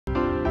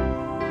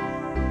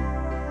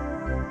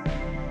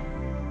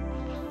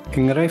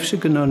Enghraifft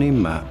sydd gynnon ni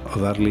yma o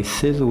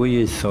ddarlithydd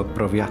ddwyieithog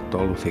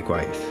brofiadol wrth ei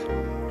gwaith.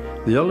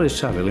 Ddiol ei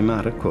safel im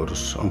ar y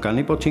cwrs, ond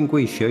gan ei bod hi'n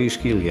gweithio i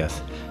sgiliaeth,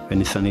 fe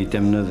wnaethon ni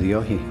defnyddio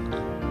hi.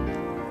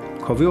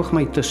 Cofiwch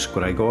mai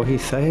dysgwraig o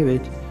hitha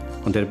hefyd,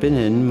 ond erbyn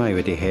hyn mae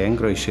wedi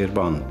hen groesi'r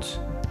bont.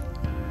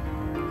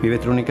 Mi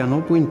fedrwn ni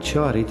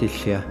ganolbwyntio ar ei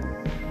dulliau.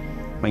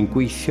 Mae'n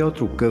gweithio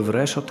drwy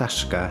gyfres o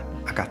dasga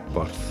ac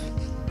adborth.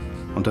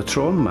 Ond y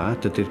tro yma,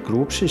 dydy'r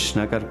grŵp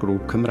Saesneg a'r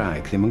grŵp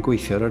Cymraeg ddim yn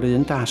gweithio ar yr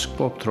un dasg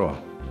bob tro.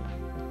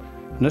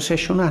 Yn y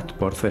sesiwn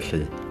adborth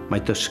felly, mae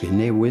dysgu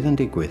newydd yn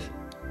digwydd.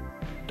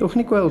 Dewch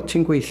ni gweld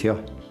ti'n gweithio.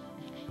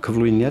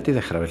 Cyflwyniad i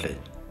ddechrau felly.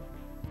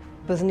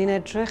 Byddwn ni'n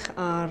edrych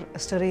ar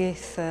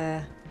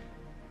ystyriaethau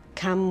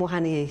cam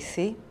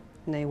wahaniaethu,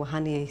 neu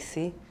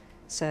wahaniaethu,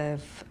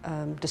 sef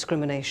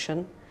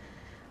discrimination,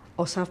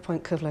 o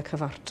safpwynt cyfle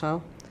cyfartal.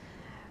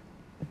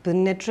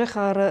 Byddwn ni'n edrych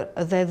ar y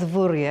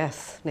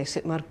ddeddfwriaeth, neu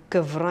sut mae'r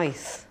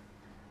gyfraith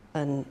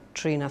yn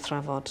trin a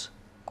thrafod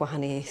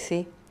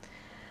gwahaniaethu.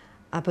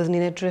 A byddwn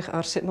ni'n edrych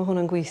ar sut mae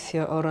hwn yn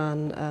gweithio o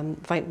ran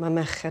faint mae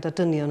merched a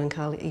dynion yn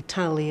cael eu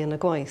talu yn y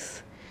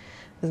gwaith.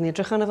 Byddwn ni'n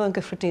edrych arno fo yn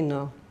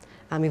gyffredinol,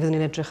 a mi fyddwn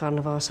ni'n edrych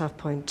arno fo o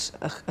safpwynt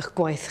eich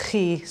gwaith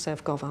chi,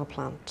 sef gofal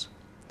plant.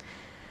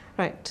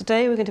 Right,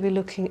 today we're going to be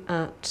looking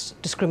at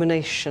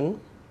discrimination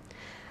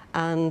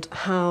and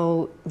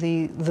how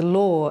the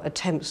law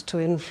attempts to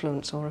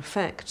influence or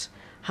affect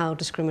how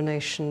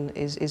discrimination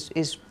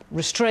is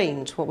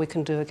restrained, what we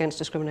can do against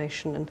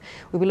discrimination. And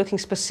we'll be looking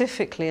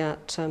specifically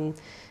at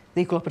the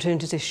equal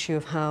opportunities issue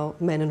of how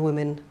men and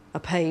women are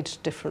paid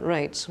different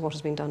rates, what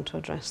has been done to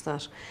address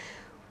that.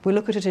 We'll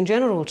look at it in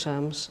general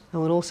terms,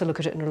 and we'll also look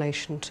at it in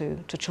relation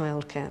to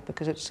childcare,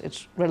 because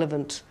it's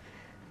relevant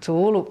to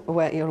all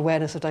your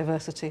awareness of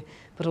diversity,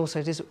 but also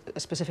it is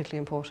specifically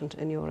important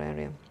in your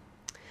area.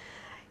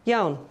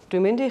 Iawn,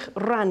 dwi'n mynd i'ch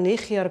rannu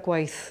chi ar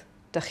gwaith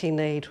da chi'n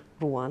neud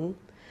rwan.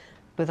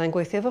 Byddai'n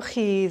gweithio efo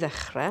chi i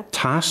ddechrau.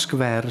 Tasg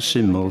fer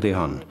syml di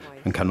hon,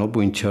 yn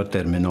canolbwyntio'r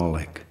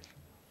derminoleg.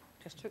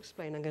 Just to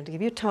explain, I'm going to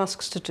give you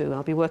tasks to do.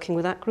 I'll be working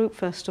with that group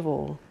first of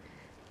all.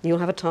 You'll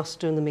have a task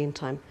to do in the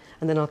meantime,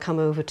 and then I'll come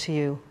over to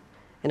you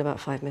in about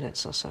 5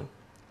 minutes or so.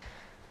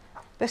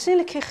 Beth sy'n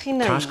licio chi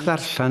neud? Tasg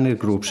ddarllen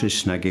i'r grŵp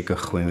Saesneg i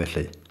gychwyn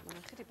felly.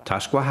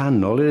 Tasg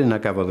wahanol i'r un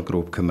a gafodd y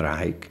grŵp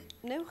Cymraeg.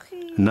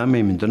 Yna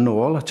mi'n mynd yn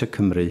ôl at y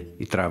Cymru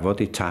i drafod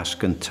i tasg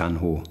gyntaf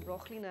nhw.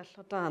 Roch linell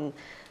o dan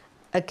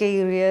y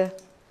geiriau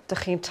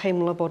dych chi'n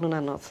teimlo bod nhw'n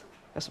anodd.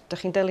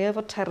 Dych chi'n delio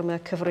efo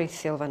termau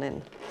cyfreithiol fan hyn.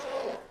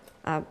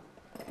 A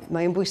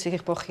mae'n bwysig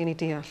eich bod chi'n ei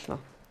deall nhw.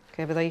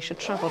 Fydda i eisiau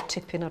trafod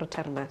tipyn ar y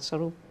termau, so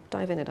rhyw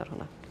 2 funud ar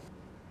hwnna.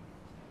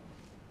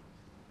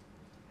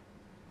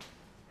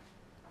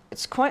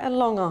 It's quite a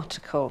long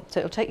article,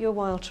 so it'll take you a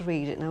while to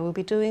read it. Now, we'll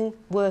be doing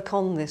work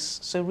on this,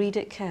 so read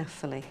it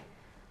carefully.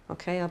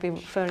 Okay, I'll be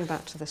referring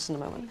back to this in a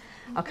moment.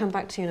 I'll come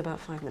back to you in about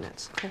 5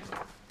 minutes. Okay?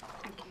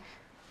 Thank you.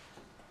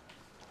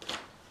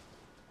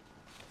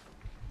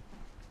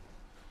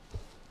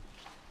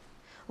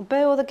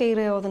 Be oedd y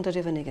geiriau oedd yn dod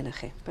i fyny gyda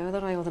chi? Be oedd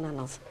y rai oedd yn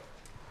anodd?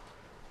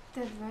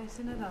 Deddfau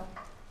seneddol.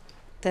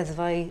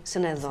 Deddfau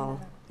seneddol,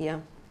 ie.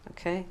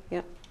 Okay,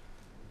 ie.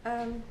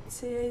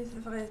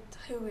 Tueddfryd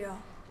rhywiol.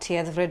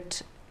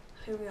 Tueddfryd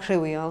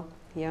rhywiol,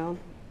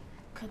 iawn.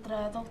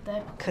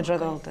 Cydraddoldeb.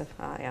 Cydraddoldeb,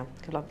 iawn.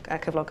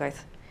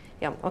 Cyflogaeth.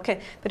 Iawn, oce.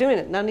 Be dwi'n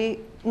mynd, na ni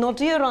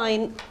nodi y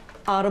rhain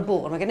ar y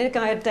bwrdd. Mae gen i'r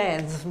gair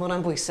deddf, mae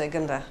hwnna'n bwysig,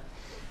 ynddo?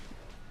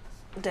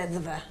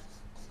 Deddfa.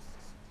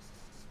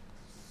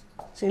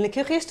 So ni'n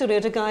licio chi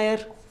ystyried y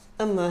gair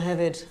yma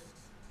hefyd.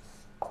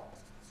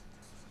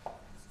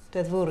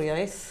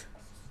 Deddfwriaeth.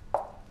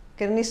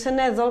 Gen ni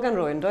seneddol gan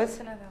rwy'n, doedd?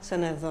 Seneddol.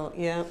 Seneddol,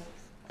 ie.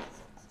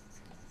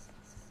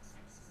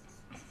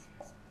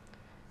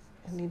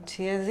 Gen ni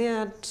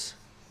tueddiad.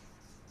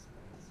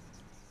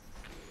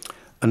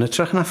 Yn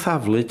ytrach na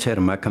thaflu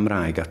termau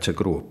Cymraeg at y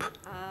grŵp,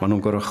 maen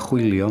nhw'n gorfod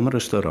chwilio am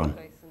yr ystyron.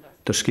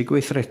 Dysgu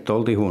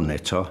gweithredol di hwn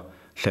eto,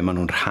 lle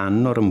maen nhw'n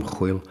rhan o'r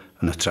ymchwil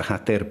yn ytrach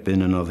na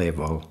derbyn yn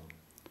oddefol.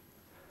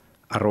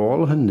 Ar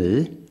ôl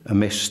hynny,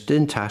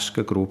 ymestyn tasg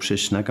y grŵp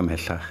Saesneg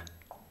ymhellach.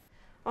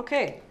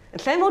 Oce,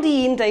 yn lle mod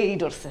i'n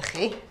deud wrthych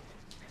chi,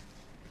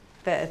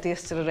 be ydy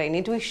ystyr y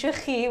reini, dwi eisiau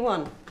chi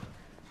wan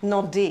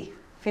nodi.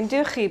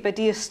 Ffindiwch chi be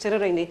di ystyr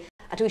y reini,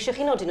 a dwi eisiau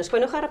chi nodi nhw.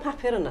 Sgwennwch ar y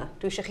papur yna,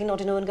 dwi eisiau chi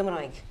nodi nhw yn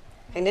Gymraeg.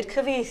 Nid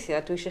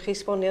cyfieithiad, dwi eisiau chi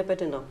sbonio be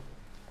dyn nhw.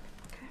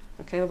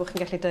 Oce, fe bod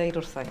chi'n gallu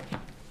deud wrthau.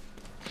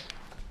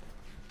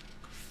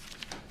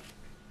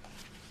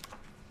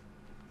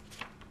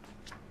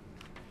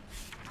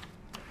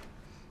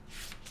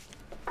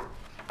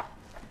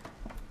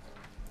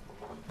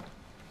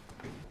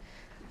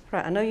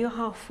 Right, I know you're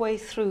halfway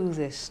through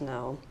this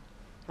now,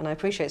 and I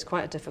appreciate it's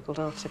quite a difficult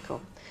article.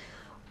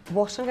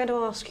 What I'm going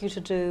to ask you to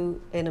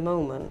do in a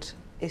moment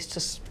is to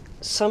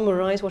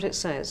summarise what it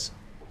says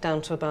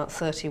down to about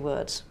 30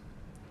 words.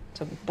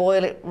 So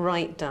boil it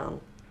right down,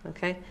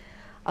 okay?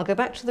 I'll go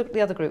back to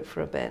the other group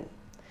for a bit,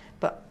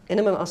 but in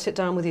a moment I'll sit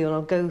down with you and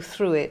I'll go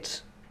through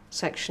it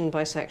section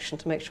by section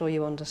to make sure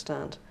you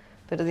understand.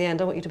 But at the end,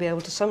 I want you to be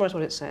able to summarise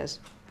what it says,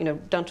 you know,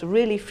 down to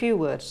really few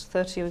words,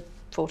 30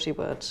 40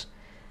 words.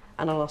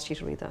 And I'll ask you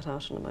to read that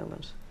out in a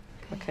moment.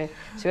 Okay.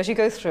 So as you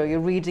go through, you're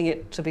reading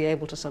it to be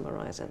able to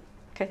summarise it.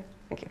 Okay?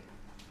 Thank you.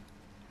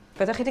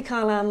 Be ydych chi wedi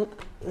cael am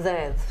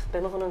ddedd? Be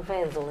mae hwn yn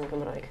feddwl yn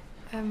Gymraeg?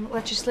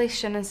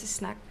 Legislation yn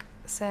Saesneg,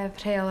 sef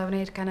rheol a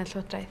wneud gan y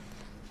Llywodraeth.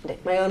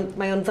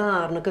 Mae o'n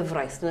ddarn o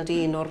gyfraith, dyna di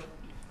un o'r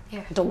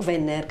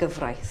dogfennau'r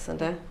gyfraith,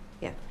 ynddo?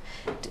 Ie.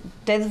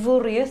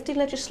 Deddfwriaeth di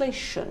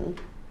legislation.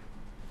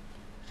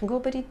 Chi'n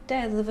gwybod beth di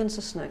deddf yn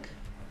Saesneg?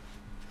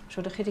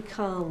 So ydych chi wedi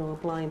cael nhw o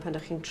blaen pan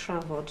ydych chi'n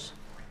trafod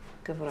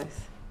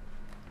gyfraith.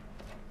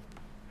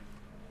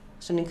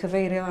 So ni'n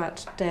cyfeirio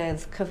at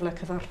dedd cyfle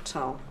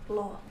cyfartal.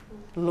 Law.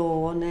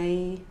 Law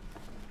neu...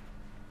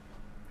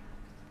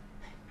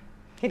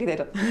 Chi di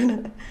ddeud o?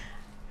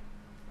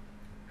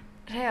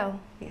 Rheol.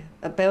 Ie.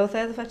 A be oedd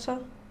ddeddf eto?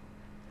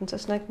 Yn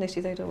Saesneg, nes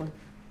i ddeud o wan?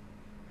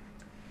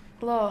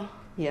 Law.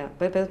 Ie.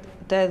 Be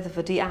deddf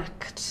ydi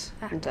act.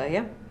 Ynda,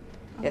 ie?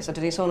 Ie, so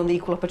dyn ni'n sôn am the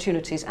Equal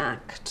Opportunities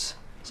Act.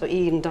 So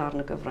un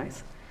darn o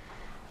gyfraith.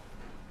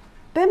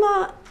 Be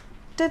mae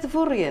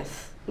deddfwriaeth,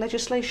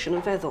 legislation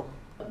yn feddwl?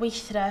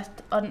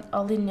 Weithred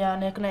o lunio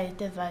neu gwneud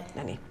deddfau.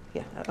 Na ni,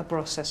 ie, y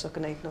broses o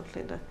gwneud nhw,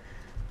 Llynda.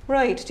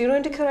 Right, di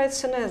rwy'n di cyrraedd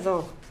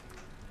seneddol?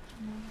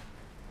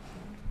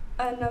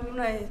 Yn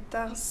ymwneud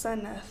â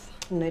Senedd.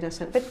 Ymwneud â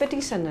Senedd. Be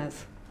di Senedd?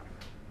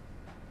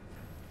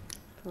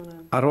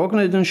 Ar ôl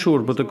gwneud yn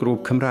siŵr bod y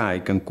grŵp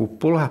Cymraeg yn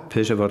gwbl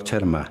hapus efo'r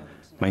terma,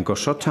 mae'n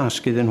gosod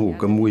tasg iddyn nhw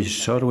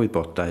gymwyso'r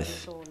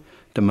wybodaeth.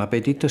 Dyma be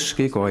di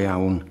dysgu go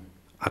iawn,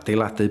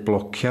 adeiladu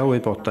blocia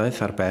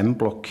wybodaeth ar ben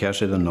blocia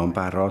sydd yno'n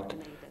barod,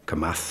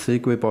 cymathu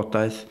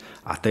gwybodaeth,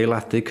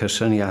 adeiladu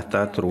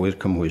cysyniadau drwy'r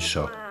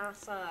cymwyso.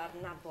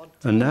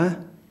 Yna,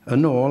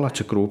 yn ôl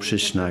at y grŵp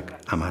Saesneg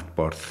am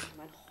adborth.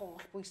 Mae'n holl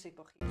bwysig